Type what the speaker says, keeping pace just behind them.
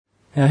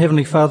Our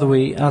Heavenly Father,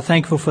 we are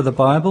thankful for the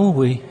Bible.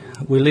 We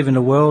live in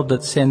a world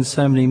that sends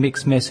so many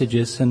mixed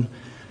messages, and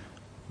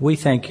we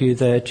thank you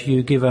that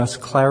you give us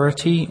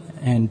clarity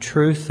and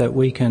truth that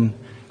we can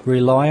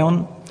rely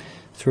on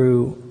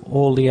through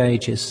all the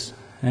ages.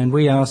 And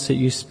we ask that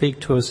you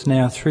speak to us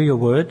now through your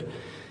word,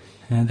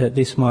 and that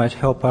this might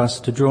help us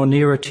to draw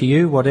nearer to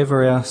you,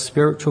 whatever our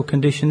spiritual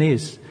condition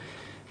is,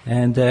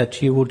 and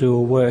that you will do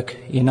a work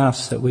in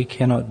us that we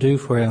cannot do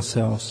for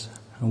ourselves.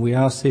 And we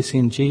ask this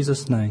in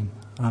Jesus' name.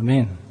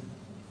 Amen.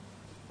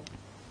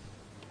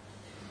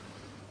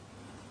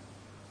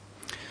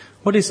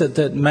 What is it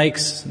that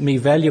makes me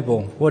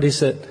valuable? What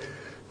is it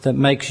that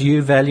makes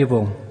you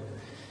valuable?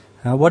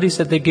 What is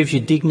it that gives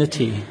you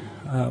dignity?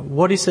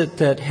 What is it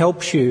that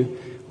helps you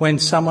when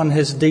someone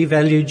has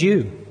devalued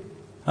you?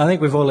 I think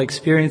we've all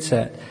experienced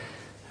that.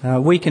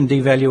 We can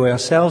devalue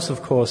ourselves,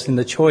 of course, in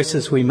the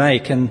choices we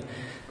make and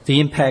the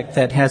impact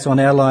that has on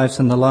our lives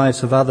and the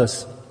lives of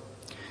others.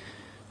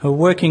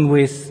 Working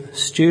with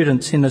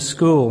students in a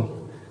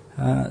school,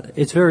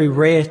 it's very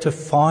rare to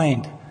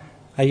find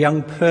a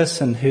young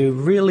person who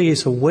really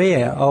is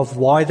aware of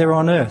why they're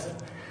on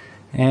earth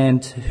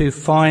and who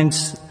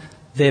finds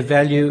their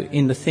value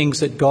in the things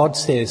that God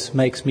says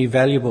makes me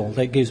valuable,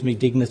 that gives me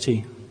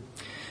dignity.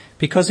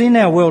 Because in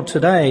our world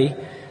today,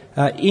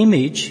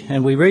 image,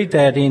 and we read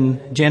that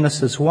in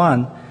Genesis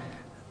 1,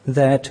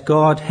 that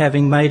God,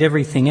 having made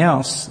everything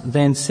else,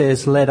 then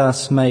says, let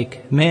us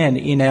make man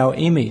in our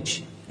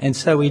image. And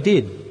so he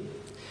did.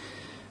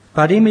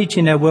 But image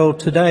in our world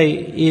today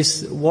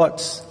is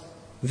what's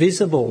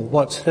visible,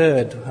 what's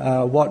heard,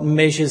 what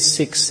measures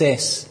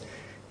success.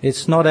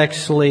 It's not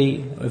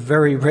actually,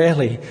 very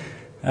rarely,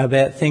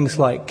 about things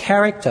like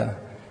character,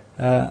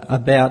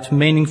 about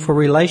meaningful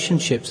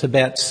relationships,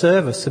 about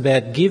service,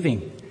 about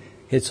giving.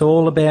 It's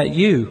all about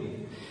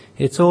you.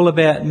 It's all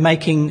about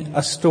making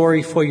a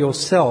story for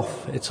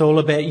yourself. It's all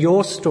about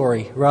your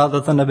story rather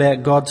than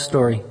about God's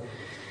story.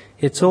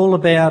 It's all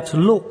about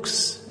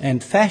looks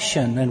and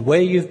fashion and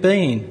where you've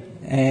been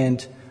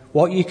and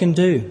what you can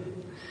do.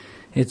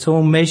 It's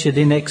all measured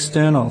in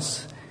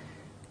externals.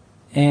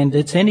 And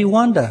it's any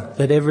wonder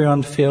that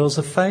everyone feels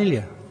a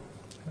failure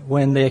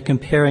when they're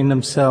comparing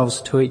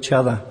themselves to each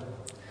other.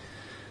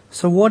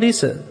 So what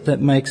is it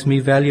that makes me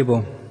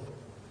valuable?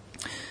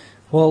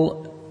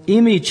 Well,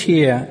 image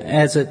here,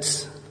 as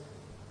it's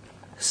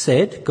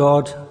said,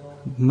 God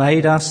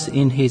made us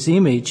in his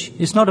image,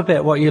 is not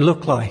about what you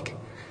look like.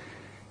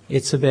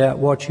 It's about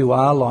what you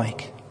are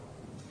like.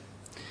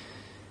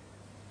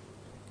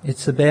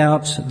 It's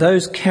about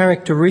those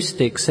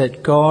characteristics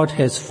that God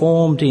has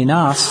formed in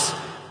us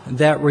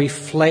that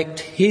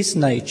reflect his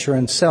nature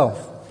and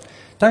self.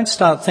 Don't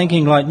start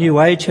thinking like New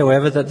Age,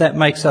 however, that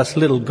makes us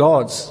little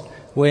gods.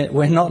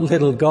 We're not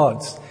little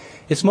gods.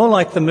 It's more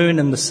like the moon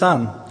and the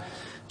sun,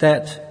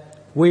 that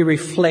we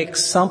reflect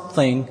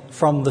something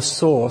from the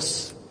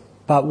source,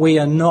 but we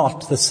are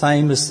not the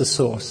same as the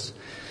source.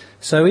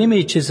 So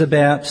image is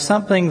about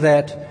something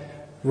that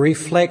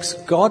reflects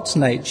God's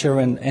nature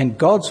and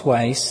God's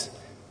ways,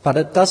 but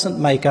it doesn't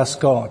make us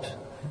God.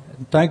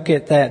 Don't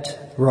get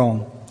that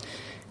wrong.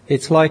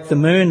 It's like the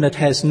moon that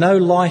has no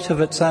light of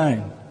its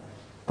own,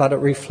 but it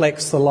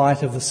reflects the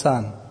light of the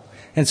sun.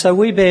 And so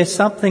we bear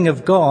something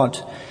of God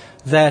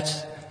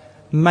that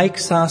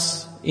makes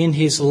us in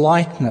his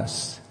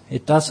likeness.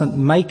 It doesn't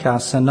make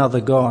us another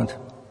God.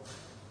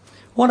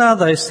 What are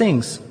those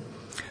things?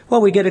 Well,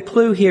 we get a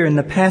clue here in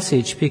the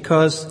passage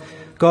because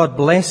God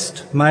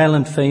blessed male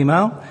and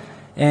female,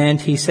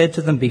 and he said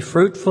to them, be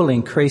fruitful,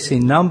 increase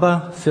in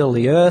number, fill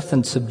the earth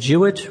and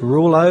subdue it,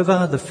 rule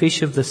over the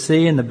fish of the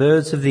sea and the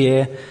birds of the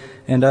air,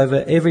 and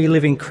over every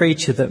living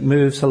creature that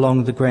moves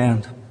along the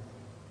ground.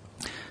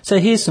 So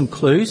here's some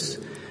clues.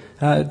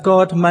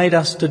 God made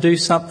us to do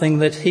something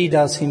that he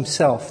does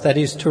himself, that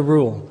is to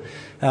rule,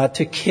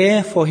 to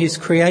care for his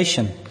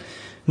creation.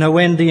 Now,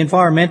 when the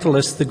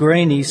environmentalists, the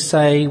greenies,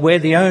 say we're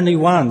the only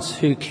ones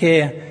who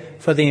care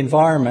for the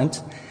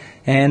environment,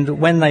 and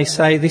when they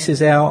say this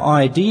is our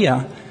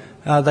idea,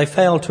 they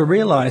fail to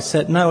realise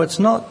that no, it's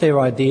not their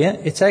idea.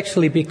 It's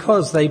actually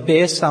because they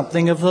bear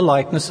something of the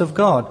likeness of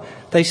God.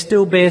 They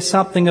still bear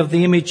something of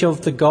the image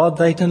of the God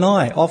they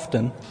deny,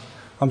 often.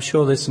 I'm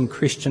sure there's some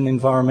Christian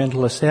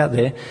environmentalists out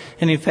there.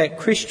 And in fact,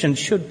 Christians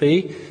should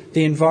be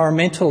the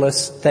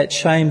environmentalists that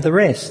shame the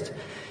rest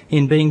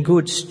in being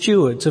good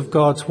stewards of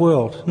God's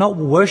world, not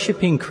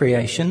worshipping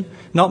creation,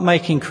 not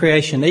making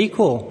creation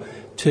equal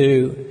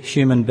to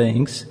human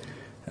beings,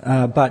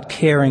 but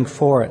caring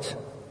for it.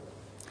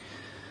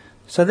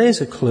 So there's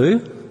a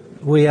clue.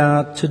 We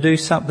are to do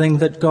something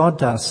that God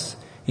does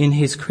in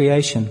his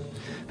creation.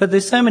 But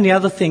there's so many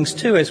other things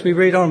too. As we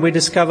read on, we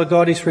discover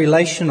God is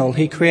relational.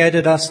 He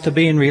created us to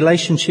be in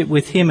relationship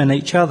with him and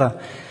each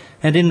other.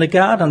 And in the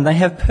garden, they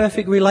have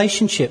perfect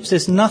relationships.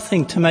 There's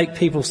nothing to make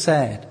people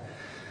sad.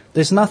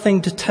 There's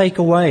nothing to take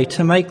away,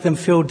 to make them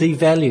feel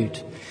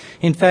devalued.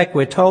 In fact,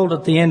 we're told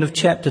at the end of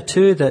chapter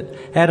 2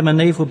 that Adam and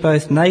Eve were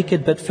both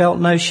naked but felt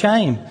no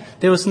shame.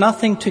 There was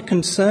nothing to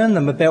concern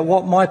them about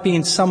what might be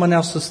in someone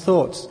else's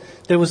thoughts.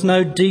 There was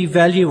no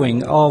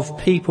devaluing of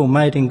people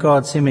made in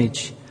God's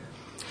image.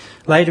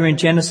 Later in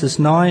Genesis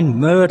 9,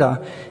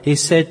 murder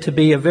is said to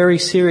be a very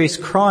serious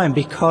crime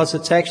because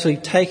it's actually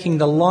taking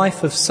the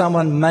life of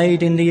someone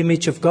made in the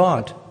image of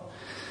God.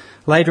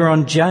 Later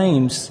on,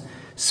 James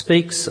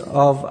speaks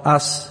of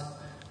us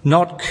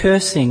not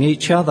cursing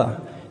each other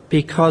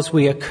because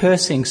we are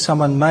cursing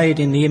someone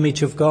made in the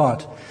image of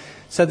God.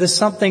 So there's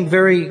something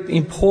very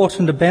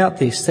important about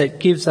this that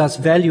gives us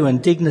value and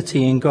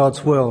dignity in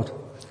God's world.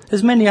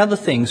 There's many other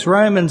things.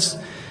 Romans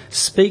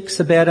speaks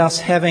about us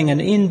having an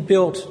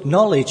inbuilt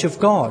knowledge of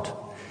God.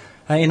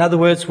 In other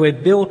words, we're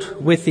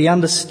built with the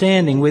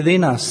understanding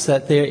within us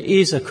that there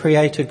is a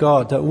creator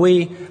God, that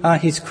we are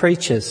his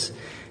creatures,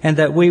 and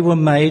that we were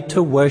made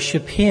to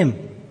worship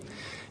him.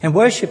 And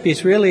worship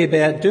is really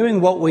about doing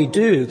what we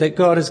do that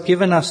God has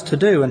given us to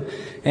do.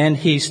 And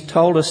he's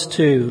told us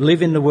to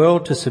live in the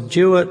world, to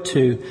subdue it,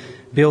 to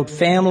build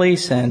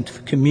families and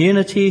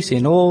communities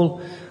in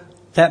all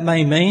that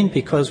may mean,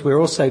 because we're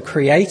also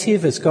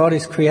creative as God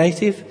is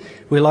creative.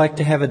 We like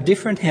to have a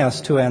different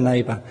house to our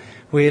neighbour.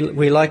 We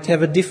like to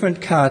have a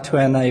different car to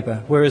our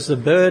neighbour, whereas the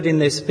bird in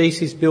their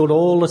species build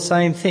all the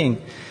same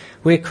thing.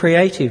 We're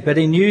creative, but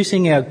in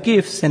using our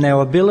gifts and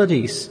our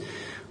abilities,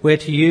 we're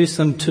to use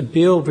them to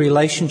build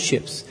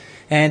relationships,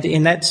 and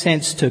in that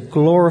sense to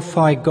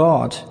glorify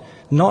God,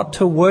 not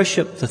to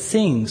worship the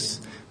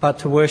things, but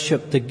to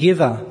worship the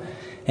giver,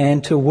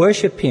 and to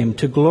worship him,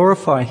 to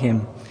glorify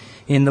him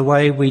in the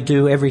way we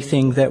do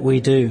everything that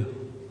we do.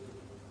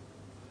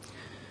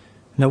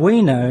 Now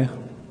we know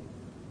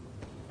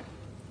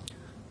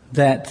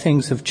that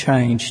things have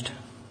changed,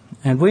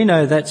 and we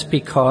know that's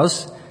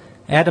because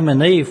Adam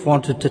and Eve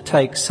wanted to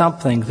take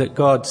something that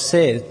God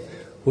said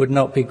would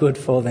not be good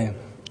for them.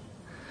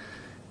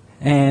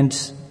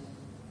 And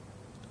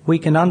we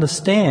can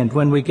understand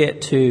when we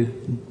get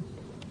to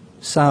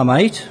Psalm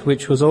 8,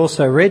 which was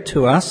also read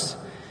to us,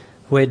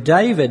 where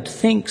David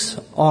thinks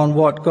on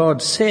what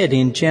God said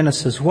in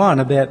Genesis 1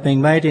 about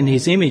being made in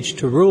his image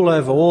to rule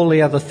over all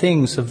the other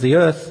things of the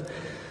earth,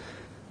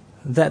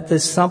 that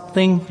there's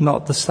something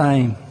not the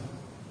same.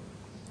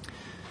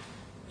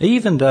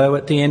 Even though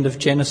at the end of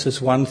Genesis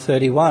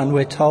 1:31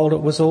 we're told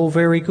it was all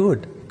very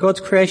good.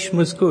 God's creation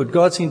was good.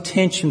 God's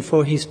intention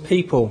for his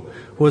people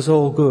was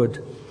all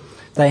good.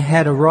 They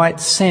had a right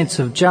sense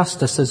of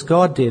justice as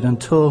God did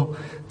until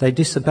they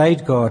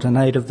disobeyed God and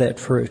ate of that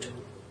fruit.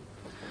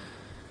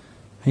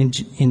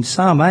 In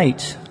Psalm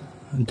 8,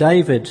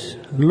 David,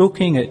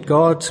 looking at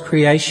God's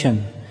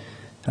creation,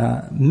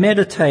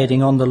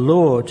 meditating on the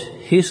Lord,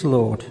 his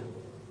Lord,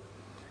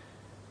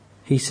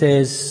 he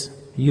says,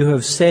 "You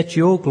have set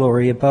your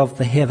glory above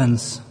the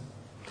heavens."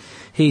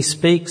 He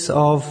speaks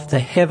of the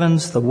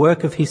heavens, the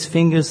work of his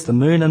fingers, the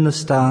moon and the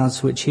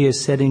stars, which he has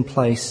set in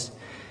place.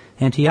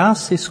 And he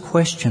asks this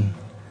question,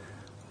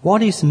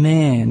 "What is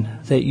man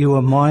that you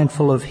are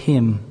mindful of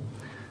him,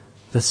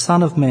 the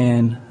Son of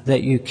Man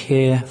that you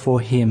care for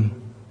him?"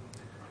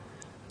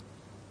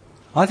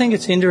 I think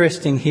it's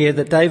interesting here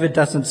that David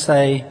doesn't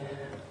say,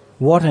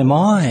 "What am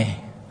I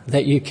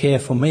that you care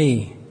for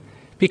me?"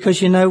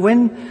 Because,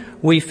 when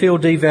we feel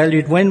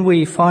devalued, when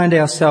we find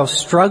ourselves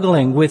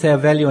struggling with our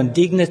value and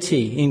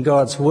dignity in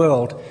God's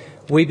world,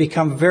 we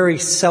become very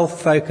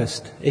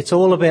self-focused. It's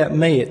all about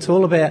me. It's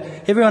all about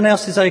everyone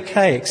else is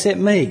okay except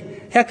me.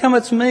 How come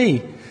it's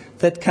me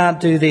that can't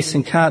do this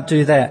and can't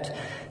do that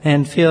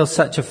and feel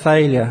such a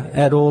failure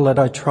at all that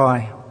I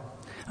try?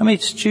 I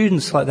meet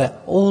students like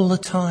that all the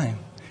time.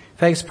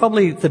 In fact, it's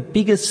probably the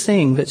biggest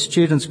thing that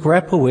students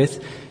grapple with.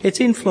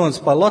 It's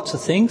influenced by lots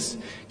of things.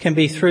 It can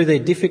be through their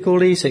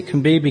difficulties. It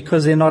can be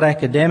because they're not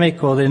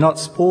academic or they're not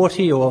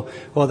sporty or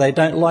they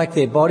don't like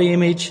their body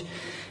image.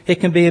 It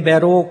can be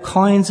about all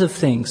kinds of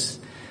things.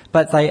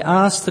 But they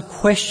ask the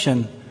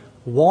question,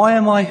 why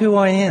am I who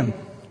I am?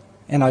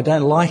 And I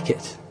don't like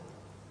it.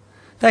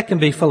 That can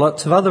be for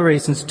lots of other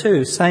reasons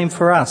too. Same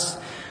for us.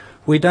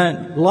 We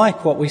don't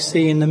like what we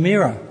see in the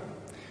mirror.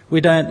 We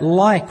don't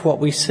like what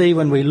we see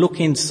when we look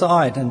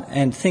inside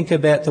and think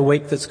about the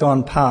week that's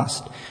gone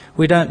past.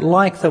 We don't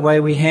like the way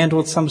we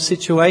handled some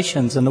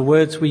situations and the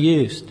words we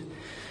used.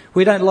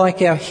 We don't like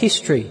our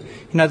history.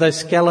 Those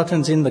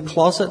skeletons in the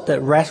closet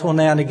that rattle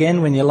now and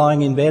again when you're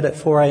lying in bed at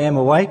 4 a.m.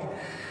 awake.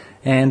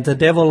 And the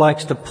devil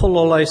likes to pull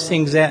all those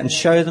things out and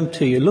show them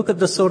to you. Look at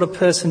the sort of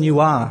person you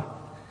are.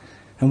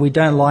 And we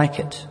don't like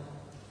it.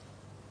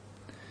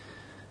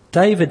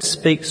 David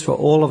speaks for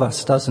all of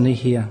us, doesn't he,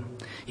 here?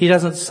 He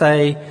doesn't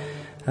say,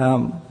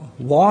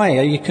 why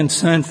are you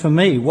concerned for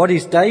me? What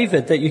is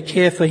David that you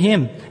care for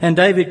him? And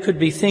David could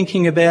be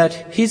thinking about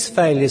his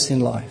failures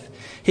in life.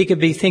 He could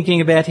be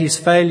thinking about his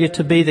failure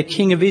to be the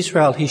king of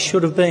Israel he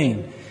should have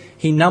been.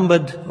 He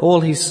numbered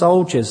all his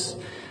soldiers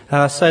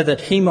so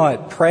that he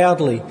might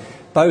proudly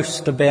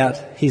boast about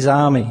his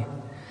army.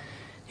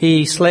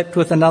 He slept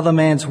with another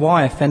man's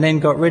wife and then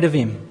got rid of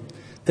him.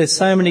 There's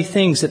so many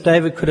things that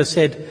David could have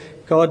said,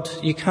 God,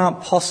 you can't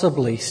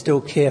possibly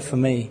still care for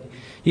me.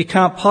 You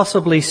can't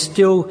possibly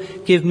still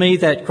give me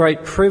that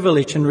great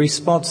privilege and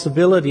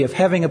responsibility of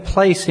having a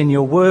place in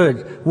your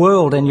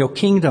world and your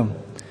kingdom.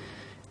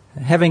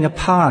 having a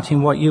part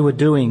in what you were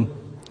doing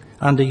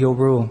under your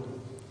rule.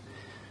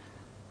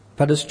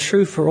 But it's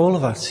true for all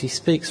of us. He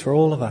speaks for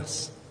all of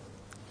us.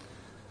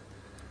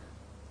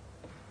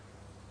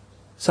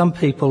 Some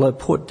people are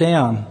put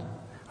down.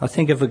 I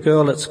think of a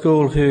girl at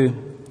school who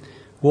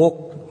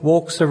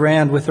walks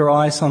around with her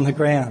eyes on the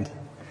ground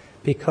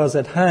because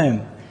at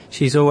home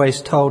she's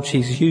always told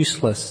she's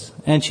useless,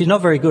 and she's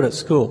not very good at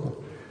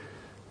school,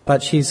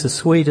 but she's the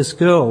sweetest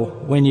girl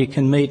when you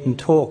can meet and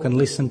talk and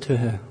listen to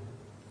her.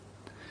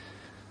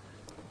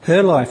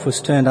 Her life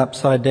was turned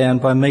upside down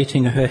by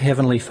meeting her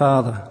Heavenly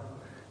Father.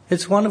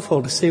 It's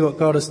wonderful to see what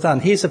God has done.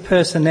 Here's a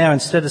person now,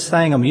 instead of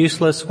saying, I'm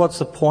useless, what's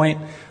the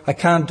point? I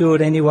can't do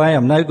it anyway,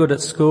 I'm no good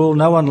at school,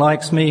 no one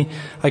likes me,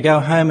 I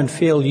go home and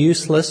feel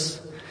useless.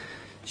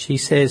 She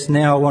says,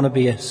 now I want to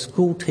be a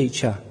school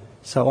teacher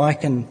so I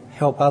can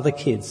help other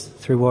kids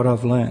through what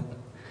I've learnt.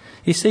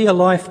 You see a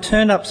life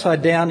turned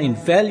upside down in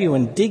value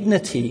and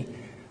dignity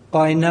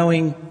by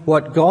knowing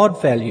what God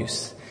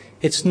values.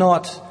 It's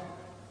not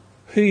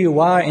who you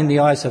are in the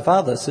eyes of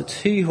others,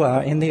 it's who you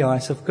are in the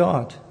eyes of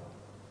God.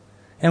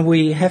 And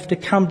we have to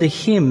come to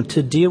Him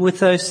to deal with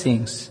those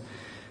things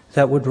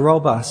that would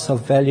rob us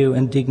of value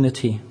and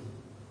dignity.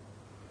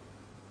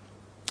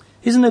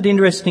 Isn't it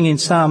interesting in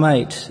Psalm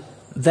 8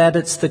 that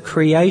it's the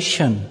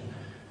creation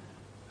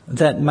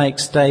that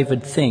makes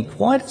David think?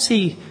 Why does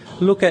he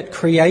look at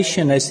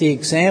creation as the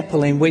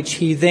example in which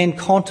he then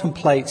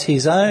contemplates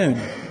his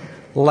own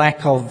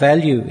lack of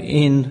value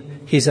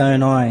in his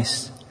own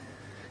eyes?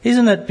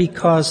 Isn't it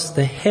because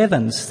the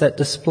heavens that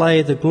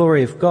display the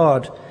glory of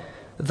God,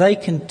 they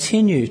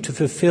continue to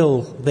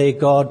fulfill their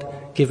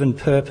God-given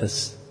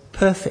purpose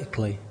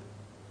perfectly?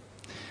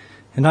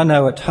 And I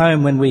know at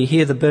home when we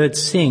hear the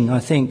birds sing, I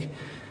think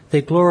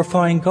they're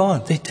glorifying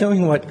God. They're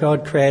doing what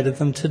God created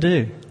them to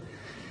do.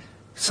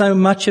 So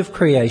much of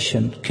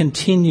creation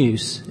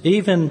continues,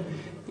 even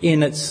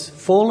in its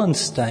fallen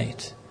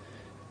state,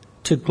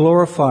 to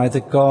glorify the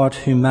God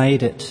who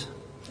made it.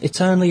 It's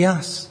only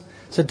us.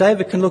 So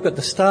David can look at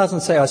the stars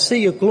and say, I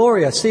see your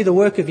glory, I see the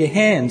work of your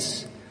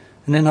hands.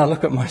 And then I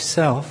look at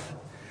myself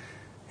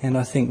and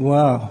I think,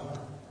 wow,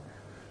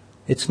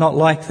 it's not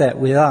like that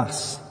with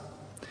us.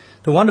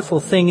 The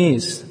wonderful thing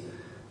is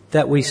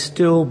that we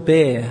still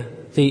bear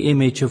the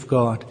image of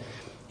God.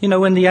 You know,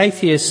 when the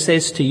atheist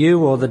says to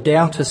you, or the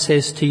doubter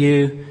says to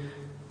you,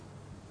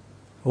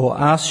 or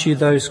asks you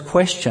those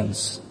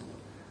questions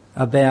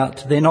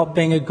about there not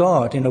being a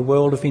God in a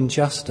world of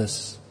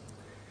injustice,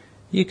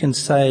 you can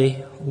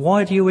say,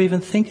 why do you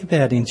even think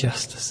about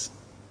injustice?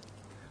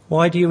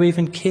 Why do you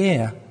even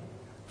care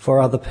for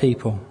other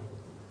people?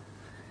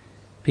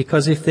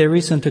 Because if there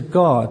isn't a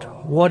God,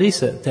 what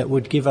is it that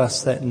would give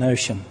us that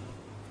notion?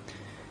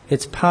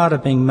 It's part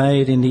of being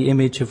made in the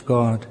image of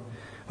God.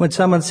 When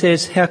someone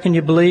says, how can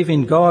you believe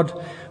in God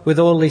with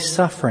all this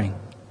suffering?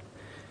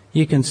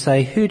 You can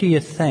say, who do you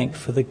thank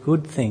for the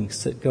good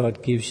things that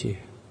God gives you?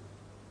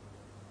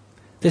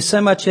 There's so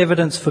much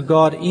evidence for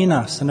God in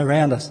us and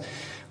around us.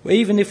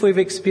 Even if we've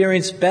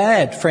experienced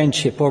bad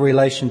friendship or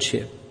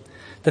relationship,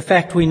 the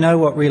fact we know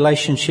what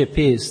relationship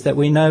is, that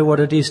we know what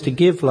it is to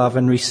give love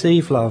and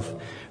receive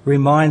love,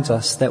 reminds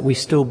us that we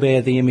still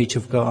bear the image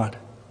of God.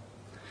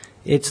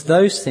 It's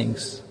those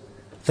things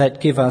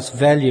that give us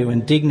value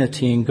and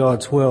dignity in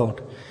God's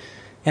world.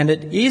 And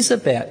it is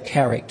about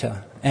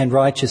character and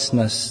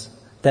righteousness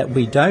that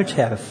we don't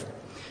have.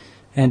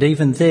 And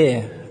even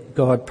there,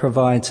 God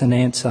provides an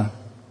answer.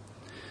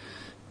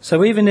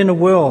 So even in a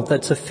world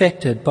that's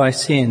affected by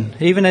sin,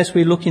 even as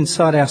we look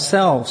inside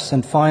ourselves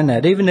and find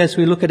that, even as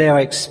we look at our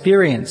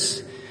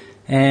experience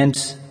and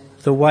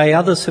the way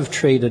others have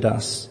treated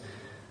us,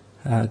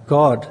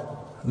 God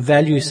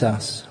values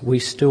us. We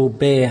still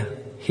bear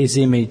His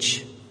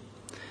image.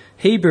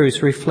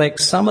 Hebrews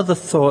reflects some of the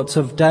thoughts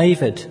of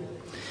David.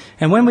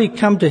 And when we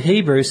come to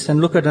Hebrews and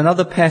look at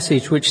another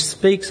passage which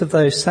speaks of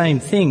those same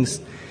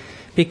things,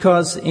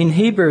 because in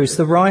Hebrews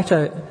the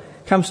writer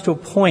comes to a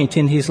point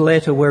in his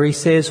letter where he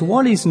says,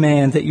 what is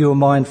man that you are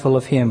mindful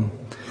of him?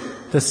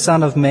 The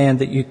Son of Man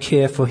that you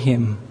care for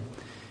him.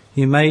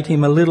 You made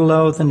him a little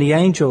lower than the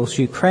angels.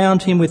 You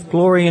crowned him with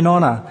glory and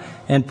honour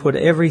and put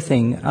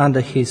everything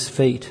under his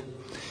feet.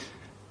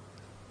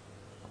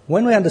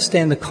 When we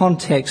understand the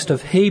context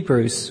of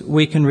Hebrews,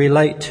 we can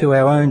relate to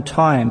our own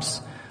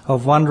times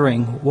of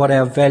wondering what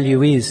our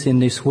value is in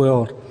this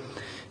world.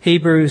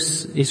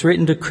 Hebrews is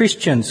written to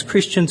Christians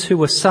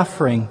who are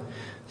suffering.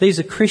 These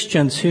are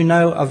Christians who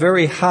know a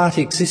very hard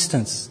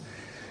existence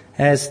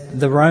as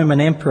the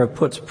Roman Emperor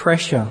puts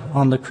pressure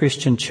on the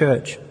Christian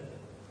church.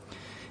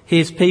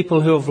 Here's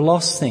people who have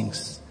lost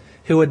things,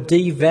 who are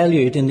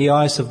devalued in the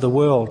eyes of the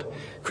world.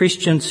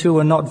 Christians who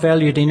are not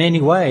valued in any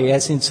way,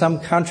 as in some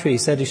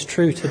countries that is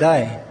true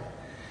today.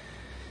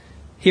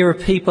 Here are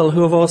people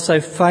who have also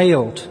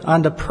failed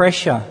under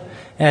pressure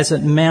as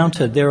it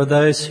mounted. There are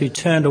those who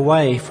turned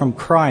away from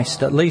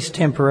Christ, at least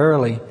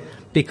temporarily,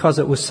 because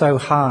it was so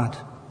hard.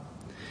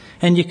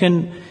 And you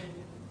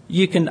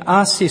can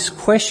ask this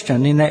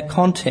question in that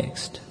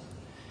context.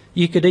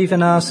 You could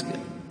even ask,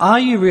 are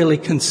you really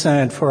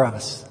concerned for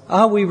us?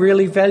 Are we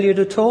really valued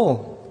at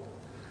all?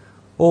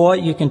 Or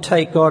you can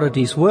take God at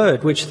his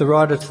word, which the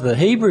writer to the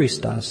Hebrews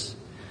does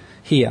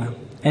here.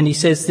 And he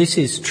says this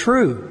is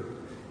true,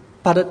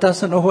 but it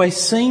doesn't always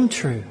seem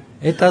true.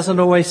 It doesn't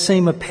always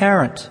seem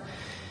apparent,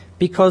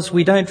 because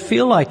we don't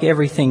feel like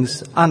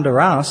everything's under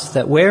us,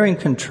 that we're in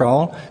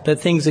control, that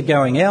things are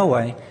going our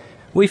way.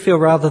 We feel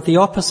rather the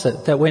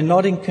opposite, that we're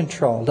not in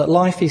control, that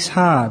life is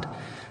hard,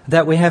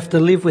 that we have to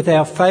live with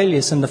our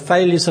failures and the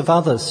failures of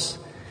others.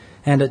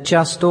 And it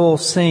just all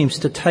seems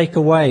to take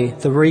away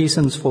the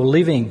reasons for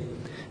living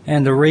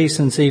and the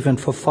reasons even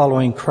for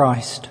following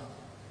Christ.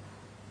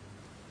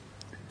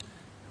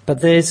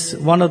 But there's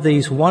one of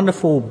these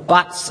wonderful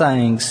but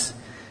sayings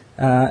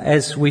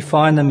as we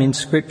find them in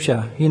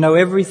Scripture. You know,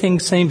 everything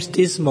seems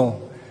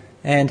dismal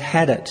and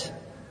had it,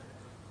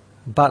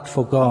 but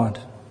for God.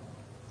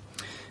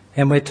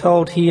 And we're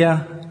told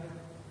here,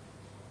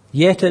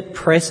 yet at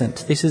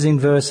present, this is in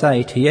verse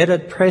 8, yet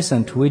at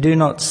present we do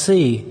not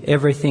see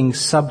everything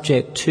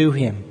subject to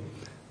him.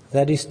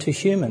 That is to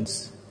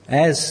humans,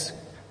 as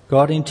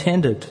God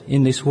intended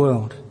in this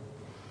world.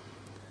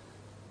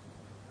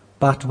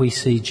 But we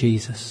see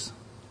Jesus.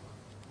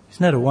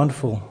 Isn't that a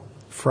wonderful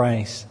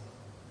phrase?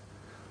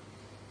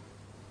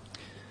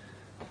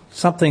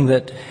 Something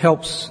that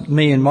helps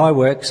me in my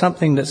work,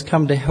 something that's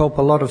come to help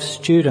a lot of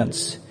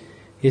students,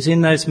 is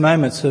in those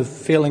moments of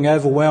feeling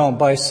overwhelmed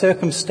by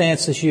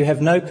circumstances you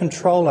have no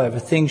control over,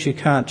 things you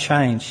can't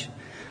change.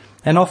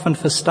 And often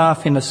for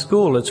staff in a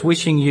school, it's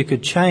wishing you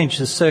could change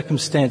the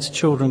circumstance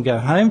children go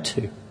home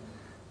to,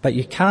 but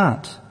you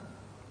can't.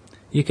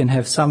 You can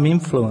have some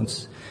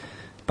influence,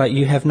 but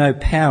you have no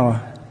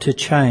power to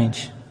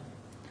change.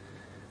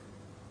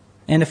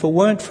 And if it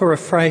weren't for a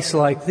phrase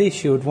like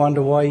this, you would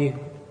wonder why you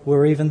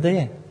were even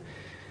there.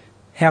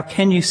 How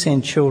can you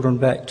send children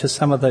back to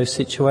some of those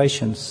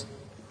situations?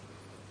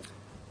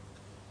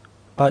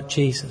 But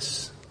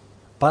Jesus,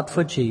 but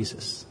for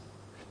Jesus,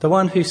 the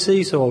one who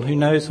sees all, who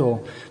knows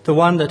all, the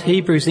one that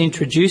Hebrews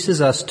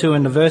introduces us to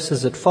in the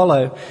verses that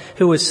follow,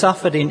 who has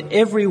suffered in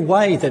every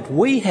way that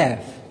we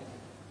have,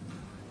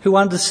 who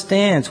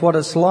understands what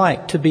it's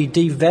like to be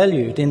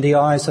devalued in the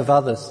eyes of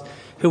others,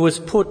 who was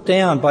put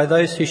down by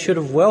those who should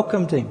have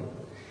welcomed him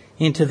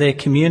into their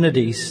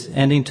communities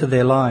and into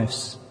their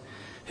lives,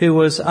 who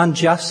was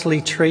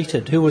unjustly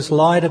treated, who was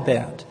lied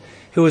about,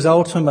 who was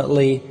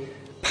ultimately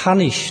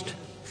punished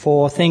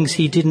for things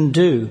he didn't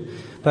do,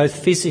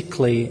 both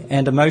physically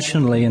and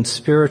emotionally and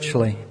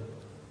spiritually.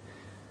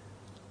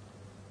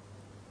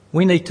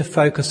 We need to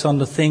focus on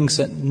the things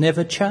that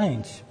never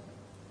change,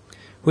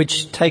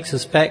 which takes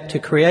us back to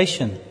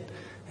creation,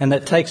 and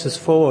that takes us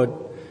forward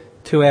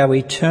to our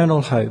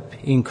eternal hope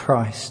in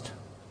Christ.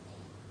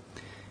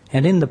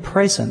 And in the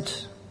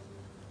present,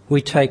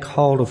 we take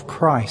hold of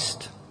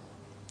Christ.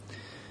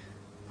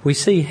 We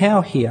see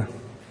how here.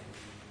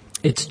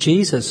 It's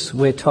Jesus,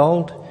 we're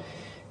told,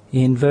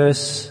 in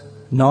verse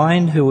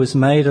 9, who was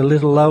made a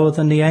little lower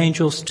than the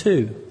angels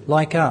too,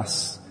 like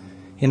us.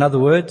 In other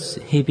words,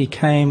 he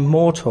became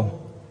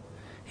mortal.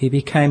 He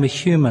became a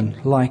human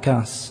like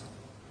us.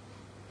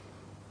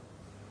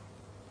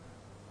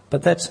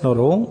 But that's not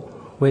all.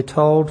 We're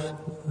told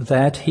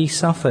that he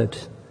suffered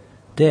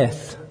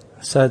death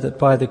so that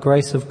by the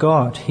grace of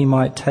God he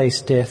might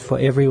taste death for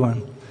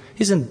everyone.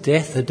 Isn't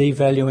death a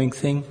devaluing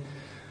thing?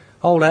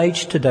 Old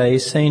age today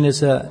is seen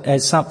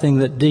as something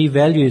that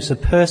devalues a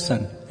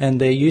person and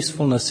their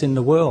usefulness in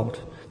the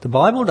world. The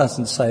Bible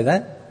doesn't say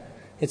that.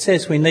 It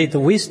says we need the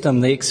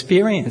wisdom, the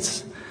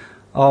experience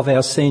of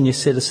our senior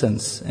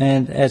citizens,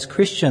 and as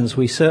Christians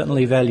we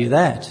certainly value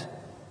that.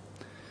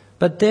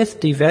 But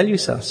death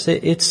devalues us.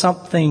 It's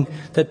something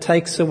that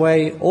takes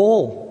away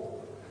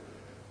all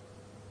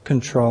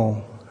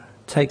control,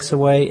 takes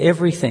away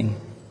everything.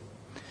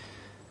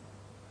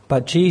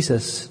 But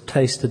Jesus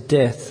tasted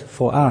death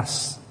for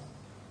us,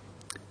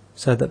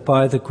 so that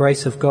by the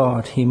grace of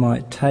God he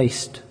might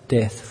taste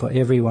death for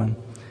everyone.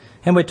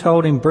 And we're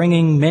told in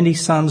bringing many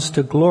sons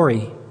to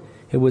glory,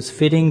 it was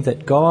fitting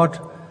that God,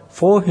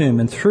 for whom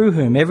and through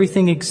whom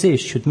everything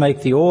exists, should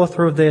make the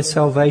author of their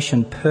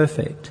salvation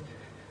perfect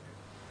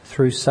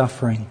through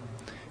suffering.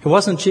 It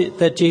wasn't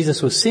that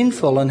Jesus was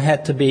sinful and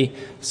had to be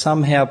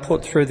somehow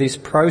put through this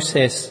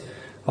process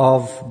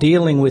of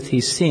dealing with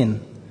his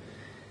sin.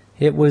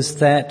 It was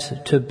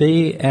that to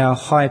be our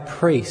high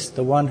priest,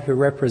 the one who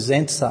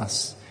represents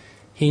us,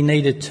 he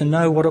needed to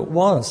know what it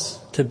was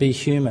to be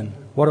human,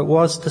 what it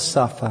was to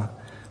suffer,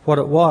 what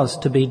it was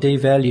to be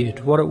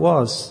devalued, what it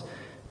was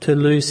to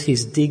lose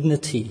his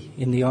dignity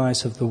in the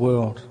eyes of the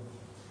world.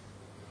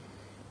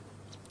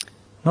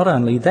 Not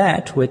only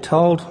that, we're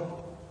told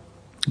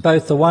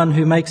both the one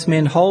who makes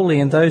men holy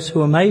and those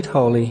who are made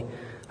holy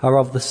are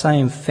of the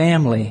same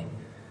family.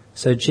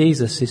 So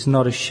Jesus is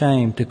not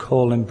ashamed to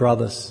call them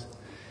brothers.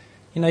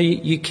 You know,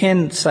 you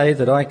can say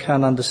that I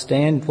can't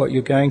understand what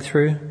you're going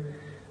through.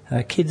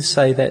 Kids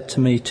say that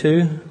to me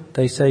too.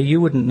 They say, you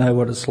wouldn't know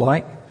what it's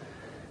like.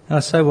 And I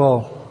say,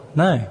 well,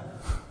 no,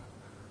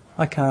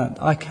 I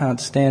can't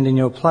stand in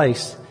your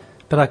place,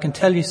 but I can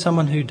tell you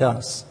someone who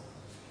does.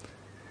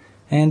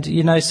 And,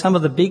 some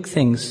of the big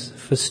things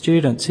for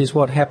students is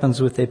what happens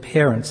with their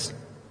parents.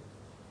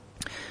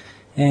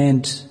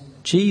 And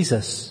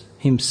Jesus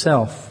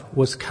himself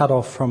was cut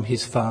off from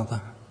his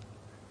Father.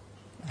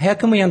 How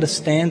can we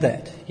understand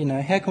that?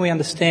 How can we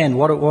understand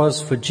what it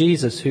was for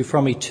Jesus, who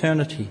from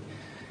eternity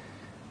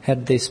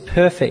had this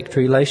perfect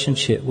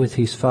relationship with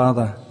his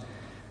Father,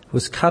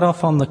 was cut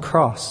off on the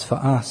cross for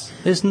us?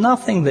 There's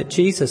nothing that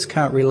Jesus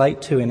can't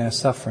relate to in our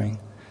suffering.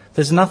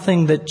 There's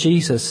nothing that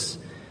Jesus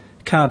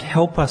can't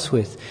help us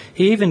with.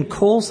 He even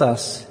calls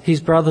us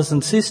his brothers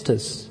and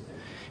sisters.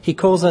 He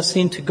calls us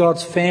into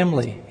God's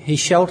family. He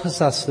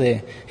shelters us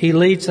there. He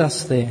leads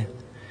us there.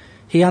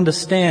 He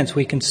understands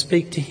we can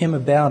speak to him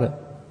about it.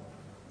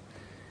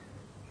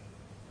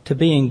 To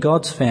be in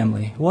God's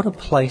family, what a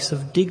place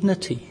of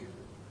dignity.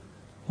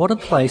 What a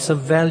place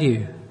of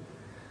value.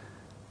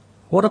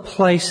 What a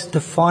place to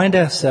find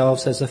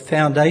ourselves as a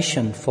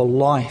foundation for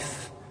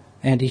life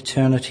and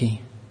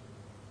eternity.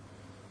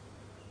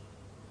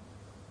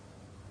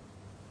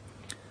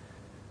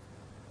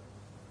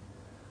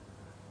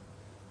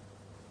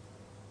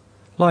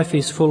 Life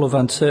is full of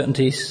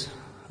uncertainties.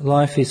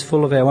 Life is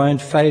full of our own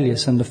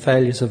failures and the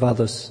failures of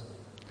others.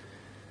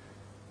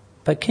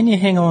 But can you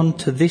hang on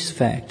to this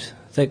fact,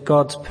 that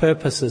God's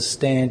purposes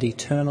stand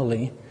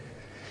eternally,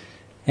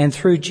 and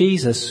through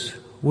Jesus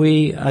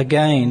we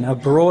again are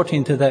brought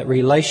into that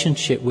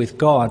relationship with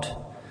God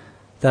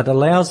that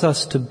allows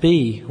us to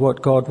be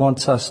what God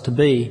wants us to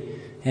be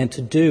and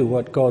to do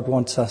what God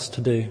wants us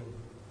to do.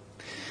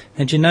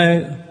 And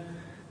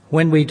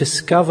when we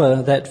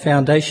discover that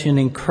foundation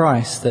in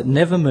Christ that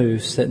never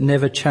moves, that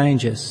never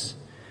changes,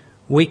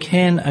 we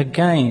can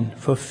again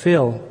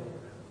fulfill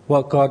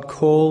what God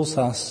calls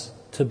us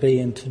to be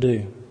and to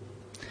do.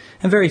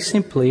 And very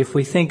simply, if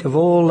we think of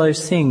all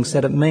those things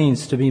that it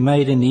means to be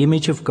made in the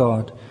image of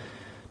God,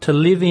 to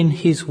live in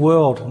his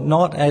world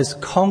not as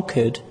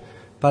conquered,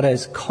 but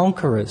as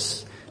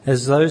conquerors,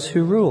 as those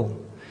who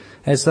rule,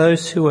 as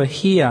those who are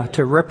here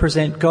to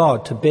represent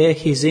God, to bear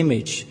his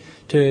image,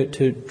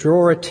 to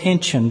draw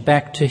attention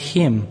back to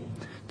him,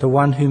 the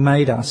one who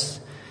made us,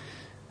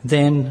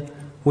 then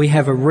we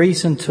have a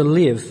reason to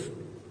live.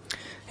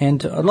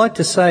 And I'd like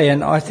to say,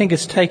 and I think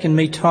it's taken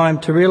me time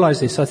to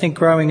realise this, I think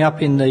growing up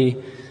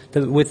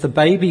with the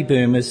baby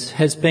boomers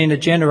has been a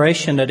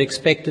generation that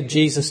expected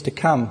Jesus to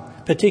come,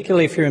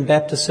 particularly if you're in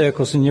Baptist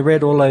circles and you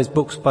read all those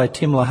books by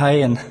Tim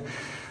LaHaye,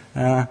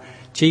 and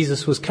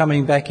Jesus was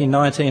coming back in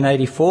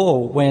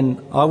 1984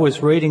 when I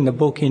was reading the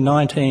book in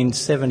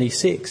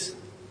 1976.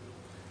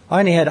 I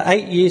only had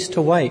 8 years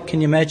to wait.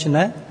 Can you imagine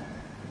that?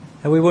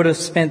 And we would have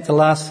spent the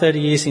last 30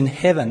 years in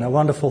heaven. A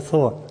wonderful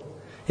thought.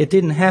 It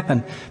didn't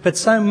happen. But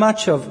so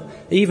much of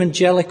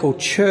evangelical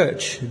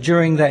church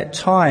during that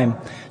time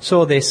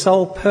saw their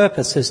sole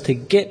purpose as to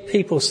get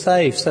people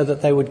saved so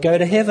that they would go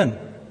to heaven.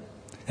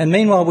 And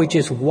meanwhile, we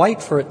just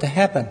wait for it to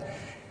happen.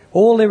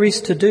 All there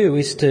is to do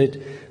is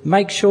to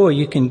make sure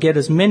you can get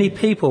as many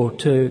people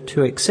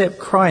to accept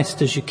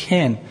Christ as you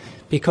can,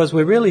 because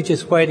we're really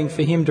just waiting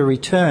for him to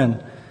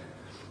return.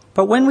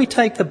 But when we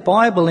take the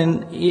Bible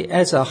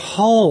as a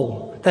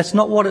whole, that's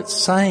not what it's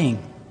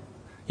saying.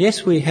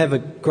 Yes, we have a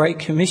great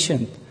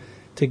commission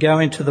to go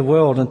into the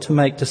world and to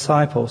make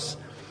disciples.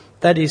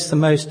 That is the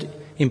most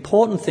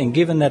important thing,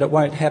 given that it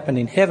won't happen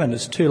in heaven.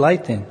 It's too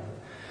late then.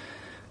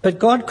 But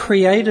God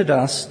created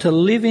us to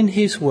live in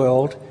his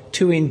world,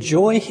 to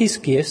enjoy his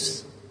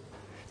gifts,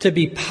 to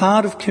be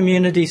part of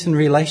communities and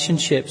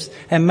relationships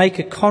and make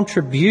a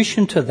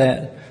contribution to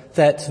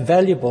that's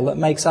valuable, that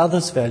makes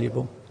others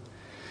valuable.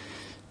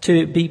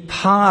 To be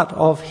part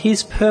of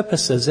his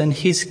purposes and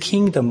his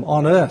kingdom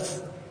on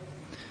earth.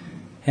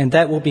 And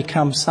that will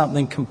become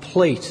something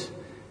complete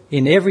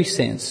in every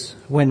sense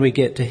when we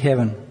get to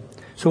heaven.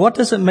 So what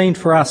does it mean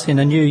for us in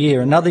a new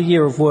year? Another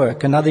year of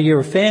work, another year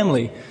of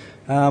family,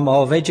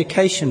 of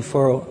education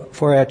for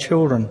our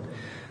children.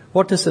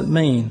 What does it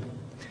mean?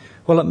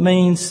 Well, it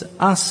means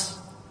us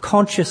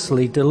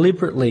consciously,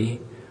 deliberately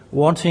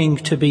wanting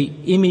to be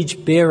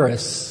image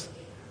bearers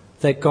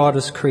that God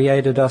has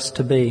created us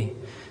to be.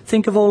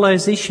 Think of all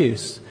those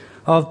issues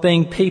of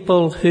being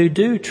people who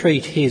do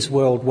treat his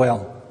world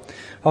well,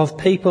 of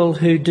people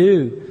who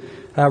do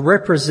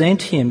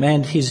represent him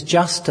and his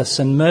justice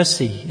and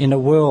mercy in a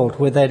world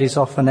where that is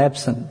often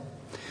absent,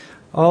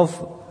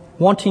 of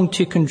wanting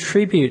to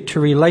contribute to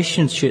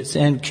relationships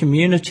and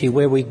community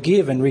where we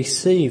give and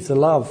receive the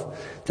love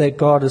that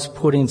God has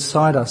put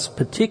inside us,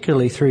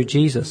 particularly through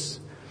Jesus.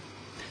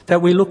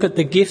 That we look at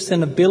the gifts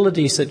and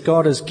abilities that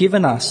God has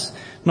given us,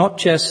 not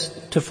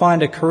just to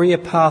find a career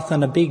path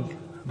and a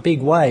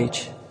big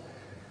wage,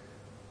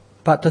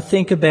 but to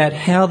think about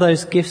how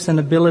those gifts and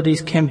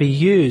abilities can be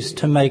used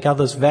to make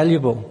others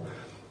valuable,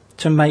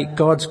 to make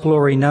God's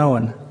glory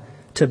known,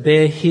 to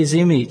bear his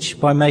image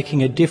by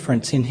making a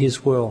difference in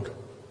his world.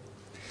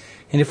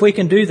 And if we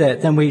can do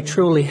that, then we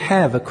truly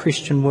have a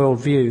Christian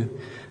worldview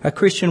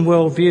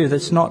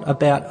that's not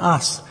about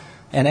us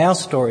and our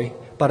story,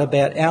 but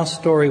about our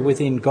story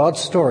within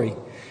God's story.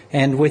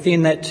 And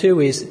within that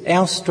too is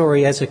our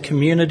story as a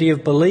community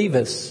of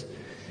believers,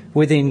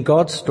 within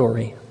God's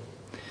story.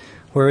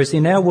 Whereas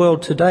in our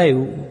world today,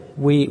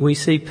 we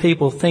see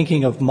people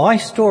thinking of my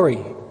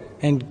story,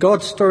 and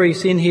God's story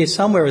is in here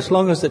somewhere as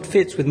long as it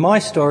fits with my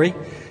story,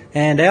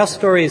 and our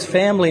story as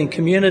family and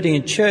community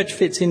and church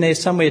fits in there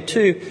somewhere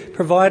too,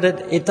 provided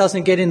it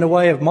doesn't get in the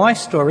way of my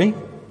story.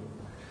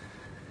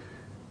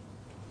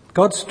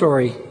 God's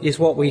story is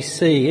what we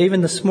see.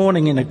 Even this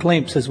morning in a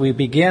glimpse, as we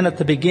began at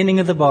the beginning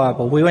of the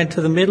Bible, we went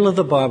to the middle of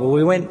the Bible,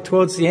 we went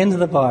towards the end of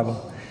the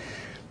Bible,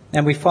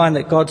 and we find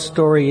that God's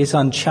story is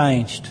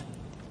unchanged.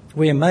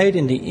 We are made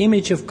in the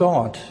image of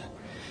God.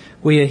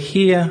 We are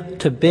here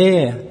to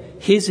bear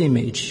His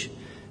image,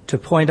 to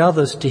point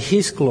others to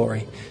His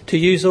glory, to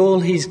use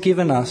all He's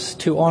given us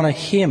to honour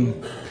Him,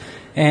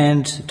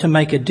 and to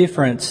make a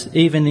difference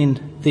even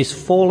in this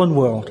fallen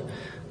world,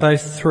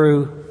 both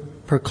through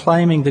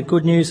proclaiming the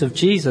good news of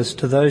Jesus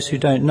to those who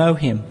don't know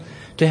Him,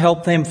 to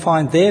help them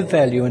find their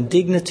value and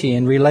dignity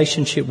in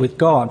relationship with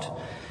God,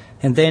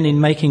 and then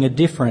in making a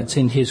difference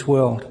in His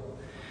world.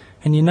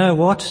 And you know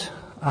what?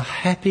 A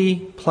happy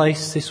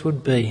place this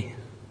would be,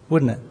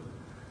 wouldn't it?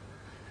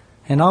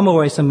 And I'm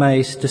always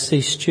amazed to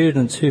see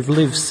students who've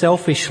lived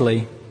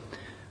selfishly,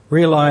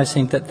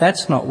 realising that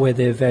that's not where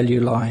their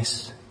value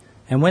lies.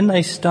 And when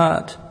they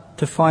start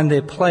to find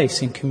their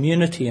place in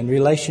community and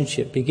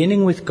relationship,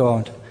 beginning with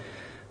God,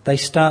 they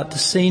start to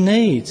see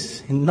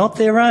needs, not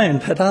their own,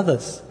 but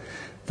others.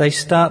 They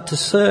start to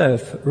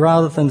serve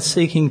rather than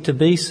seeking to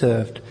be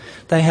served.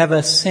 They have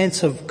a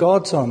sense of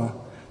God's honour,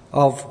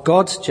 of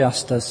God's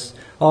justice,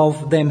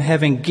 of them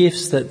having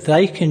gifts that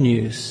they can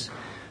use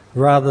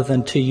rather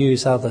than to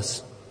use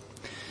others.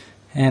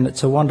 And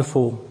it's a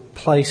wonderful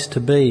place to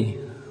be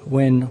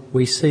when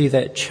we see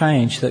that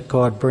change that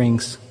God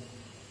brings.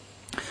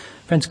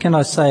 Friends, can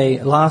I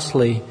say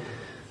lastly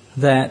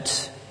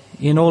that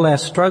in all our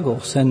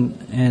struggles,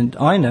 and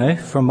I know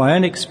from my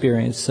own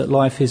experience that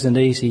life isn't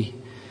easy,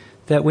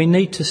 that we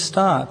need to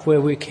start where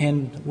we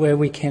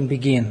can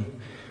begin.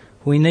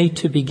 We need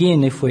to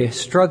begin if we're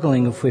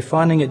struggling, if we're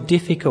finding it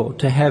difficult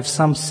to have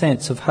some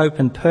sense of hope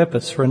and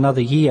purpose for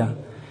another year,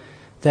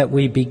 that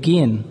we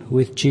begin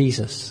with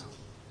Jesus.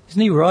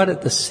 Isn't He right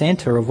at the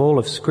centre of all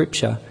of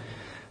Scripture?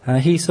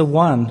 He's the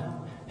one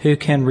who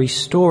can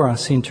restore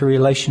us into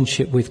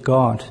relationship with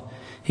God.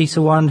 He's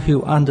the one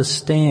who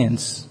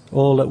understands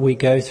all that we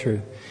go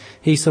through.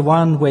 He's the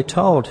one, we're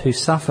told, who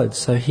suffered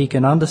so He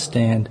can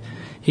understand.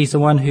 He's the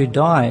one who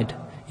died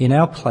in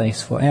our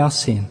place for our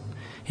sin.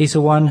 He's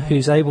the one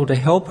who's able to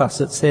help us,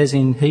 it says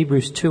in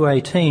Hebrews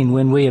 2:18,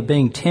 when we are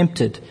being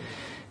tempted.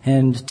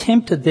 And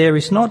tempted there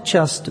is not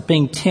just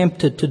being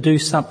tempted to do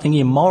something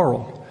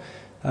immoral,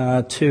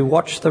 to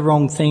watch the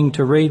wrong thing,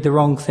 to read the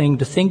wrong thing,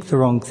 to think the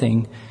wrong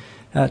thing.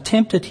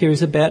 Tempted here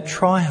is about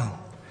trial.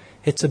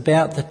 It's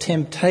about the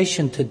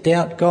temptation to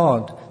doubt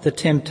God, the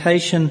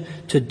temptation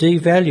to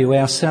devalue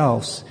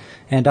ourselves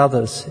and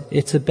others.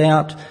 It's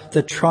about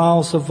the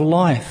trials of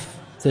life,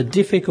 the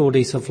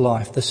difficulties of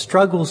life, the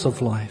struggles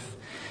of life.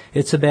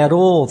 It's about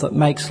all that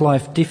makes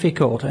life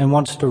difficult and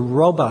wants to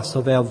rob us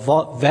of our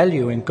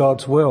value in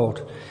God's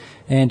world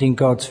and in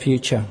God's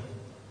future.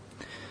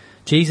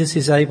 Jesus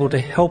is able to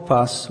help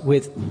us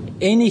with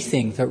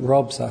anything that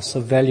robs us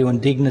of value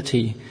and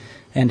dignity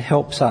and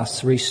helps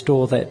us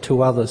restore that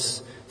to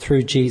others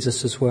through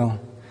Jesus as well.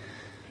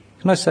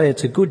 Can I say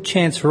it's a good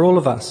chance for all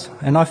of us,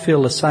 and I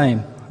feel the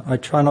same. I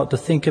try not to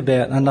think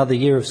about another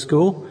year of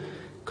school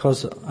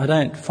because I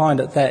don't find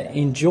it that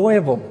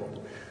enjoyable.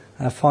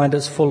 I find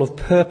it's full of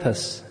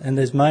purpose and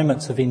there's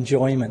moments of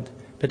enjoyment.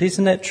 But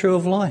isn't that true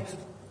of life?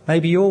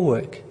 Maybe your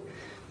work,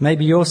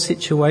 maybe your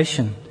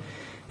situation.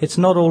 It's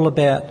not all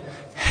about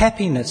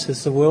happiness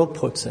as the world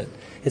puts it.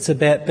 It's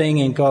about being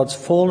in God's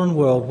fallen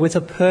world with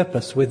a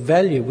purpose, with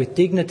value, with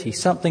dignity,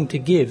 something to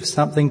give,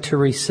 something to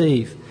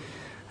receive,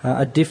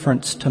 a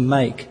difference to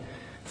make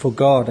for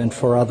God and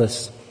for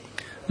others.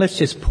 Let's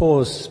just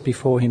pause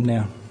before Him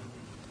now.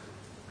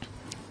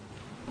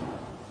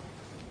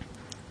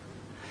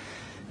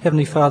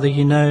 Heavenly Father,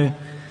 you know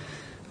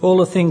all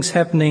the things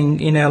happening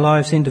in our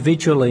lives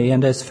individually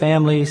and as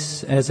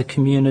families, as a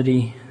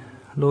community.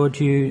 Lord,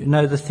 you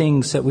know the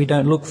things that we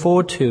don't look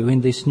forward to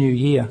in this new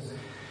year.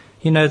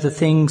 You know the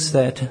things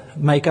that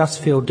make us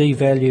feel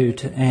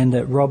devalued and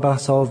that rob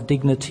us of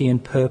dignity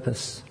and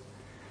purpose.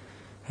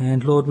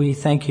 And Lord, we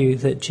thank you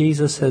that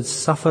Jesus has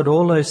suffered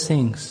all those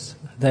things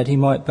that He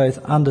might both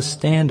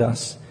understand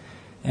us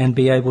and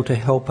be able to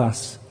help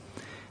us.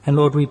 And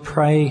Lord, we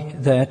pray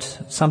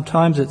that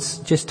sometimes it's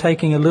just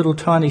taking a little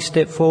tiny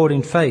step forward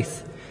in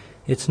faith.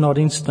 It's not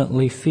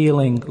instantly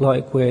feeling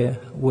like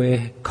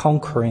we're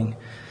conquering.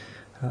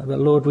 But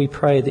Lord, we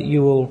pray that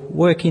you will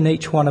work in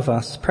each one of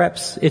us.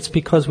 Perhaps it's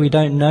because we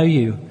don't know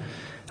you.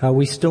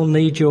 We still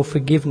need your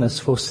forgiveness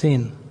for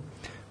sin.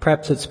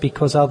 Perhaps it's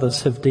because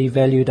others have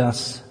devalued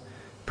us.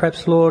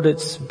 Perhaps, Lord,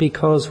 it's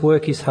because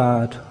work is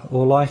hard,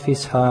 or life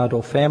is hard,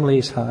 or family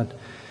is hard.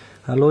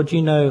 Lord,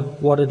 you know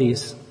what it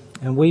is.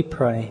 And we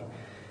pray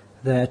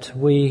that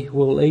we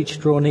will each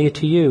draw near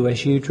to you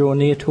as you draw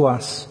near to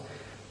us,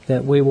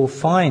 that we will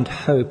find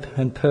hope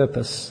and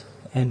purpose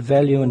and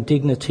value and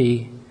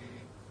dignity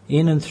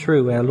in and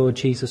through our Lord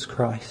Jesus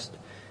Christ.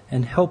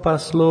 And help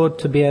us, Lord,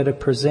 to be able to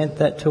present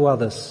that to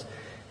others.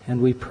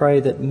 And we pray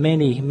that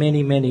many,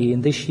 many, many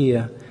in this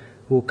year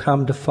will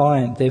come to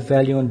find their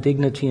value and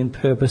dignity and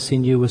purpose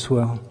in you as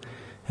well.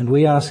 And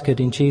we ask it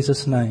in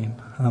Jesus' name.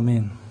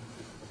 Amen.